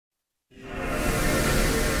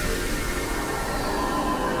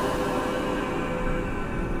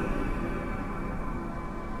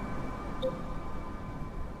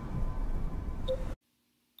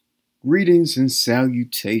Greetings and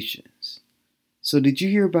salutations. So did you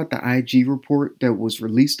hear about the IG report that was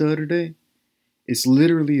released the other day? It's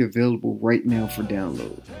literally available right now for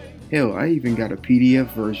download. Hell, I even got a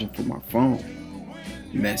PDF version for my phone.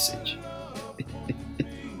 Message.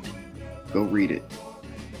 Go read it.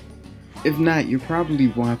 If not, you're probably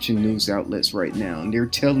watching news outlets right now and they're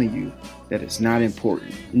telling you that it's not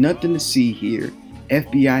important. Nothing to see here.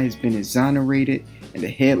 FBI has been exonerated and the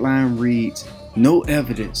headline reads, "No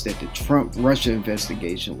evidence that the Trump-Russia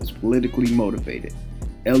investigation was politically motivated.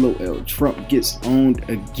 LOL, Trump gets owned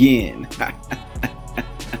again."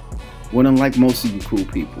 Well, unlike most of you cool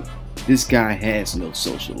people, this guy has no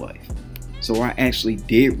social life. So I actually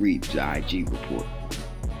did read the IG report.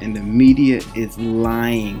 And the media is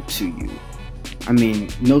lying to you. I mean,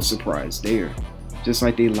 no surprise there. Just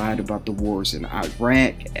like they lied about the wars in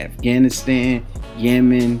Iraq, Afghanistan,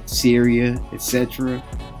 Yemen, Syria, etc.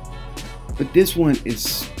 But this one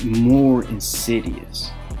is more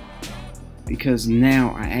insidious. Because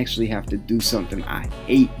now I actually have to do something I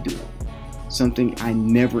hate doing. Something I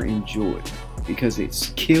never enjoyed. Because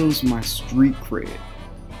it kills my street cred.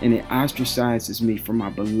 And it ostracizes me from my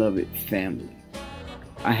beloved family.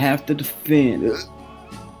 I have to defend.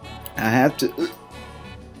 I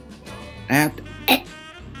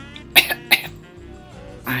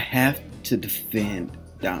have to defend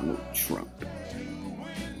Donald Trump.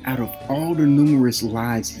 Out of all the numerous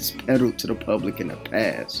lies he's peddled to the public in the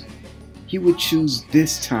past, he would choose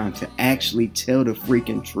this time to actually tell the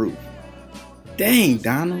freaking truth. Dang,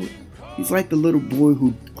 Donald. He's like the little boy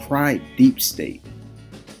who cried deep state.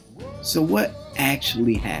 So what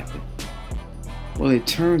actually happened? Well, it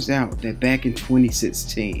turns out that back in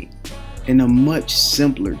 2016, in a much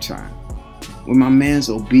simpler time, when my man's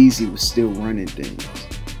Obese was still running things,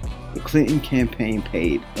 the Clinton campaign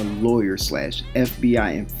paid a lawyer /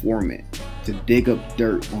 FBI informant to dig up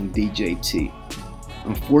dirt on DJT.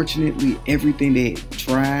 Unfortunately, everything they had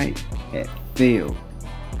tried had failed,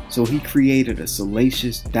 so he created a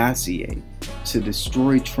salacious dossier to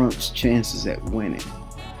destroy Trump's chances at winning.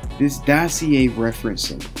 This dossier referenced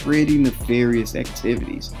some pretty nefarious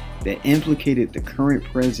activities that implicated the current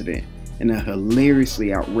president in a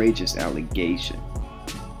hilariously outrageous allegation.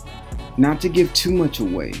 Not to give too much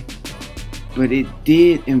away, but it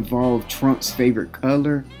did involve Trump's favorite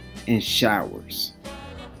color and showers.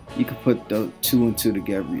 You can put the two and two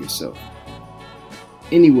together yourself.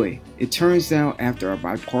 Anyway, it turns out after a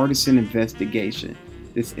bipartisan investigation,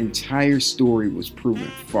 this entire story was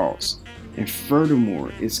proven false. And furthermore,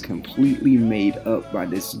 it's completely made up by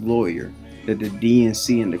this lawyer that the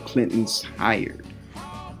DNC and the Clintons hired.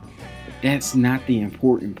 But that's not the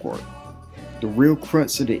important part. The real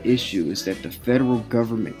crux of the issue is that the federal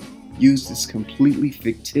government used this completely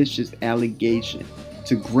fictitious allegation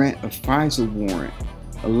to grant a FISA warrant,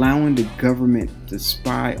 allowing the government to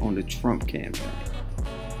spy on the Trump campaign.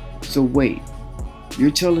 So wait, you're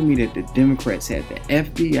telling me that the Democrats had the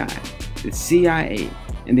FBI, the CIA,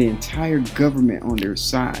 and the entire government on their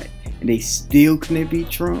side, and they still couldn't beat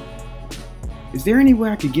Trump? Is there any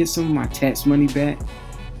way I could get some of my tax money back?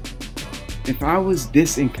 If I was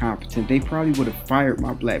this incompetent, they probably would have fired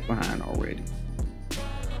my black behind already.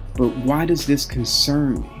 But why does this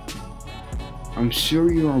concern me? I'm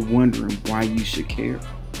sure you are wondering why you should care.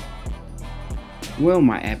 Well,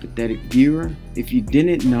 my apathetic viewer, if you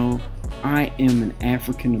didn't know, I am an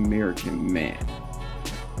African American man.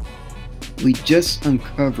 We just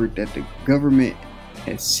uncovered that the government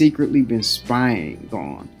has secretly been spying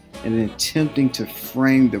on and attempting to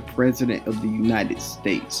frame the President of the United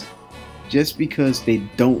States just because they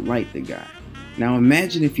don't like the guy. Now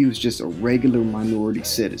imagine if he was just a regular minority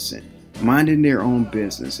citizen, minding their own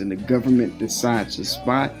business, and the government decides to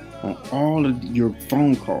spy on all of your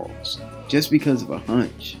phone calls just because of a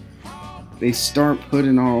hunch. They start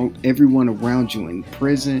putting everyone around you in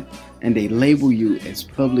prison, and they label you as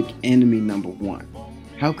public enemy number one.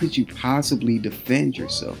 How could you possibly defend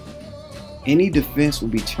yourself? Any defense will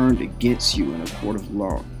be turned against you in a court of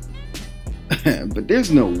law. But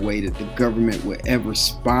there's no way that the government would ever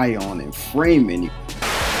spy on and frame anyone.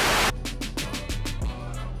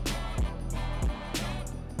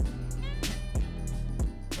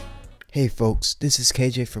 Hey folks, this is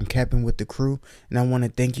KJ from Capping with the Crew, and I want to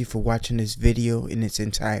thank you for watching this video in its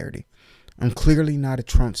entirety. I'm clearly not a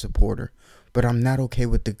Trump supporter, but I'm not okay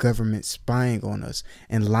with the government spying on us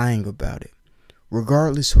and lying about it.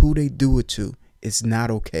 Regardless who they do it to, it's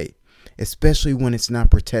not okay, especially when it's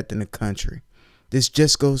not protecting the country. This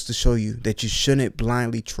just goes to show you that you shouldn't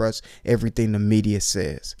blindly trust everything the media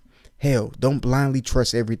says. Hell, don't blindly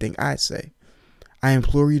trust everything I say. I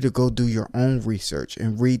implore you to go do your own research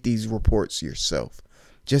and read these reports yourself.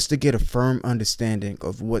 just to get a firm understanding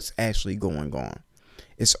of what's actually going on.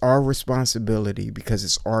 It's our responsibility because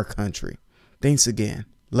it's our country. Thanks again.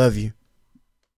 Love you.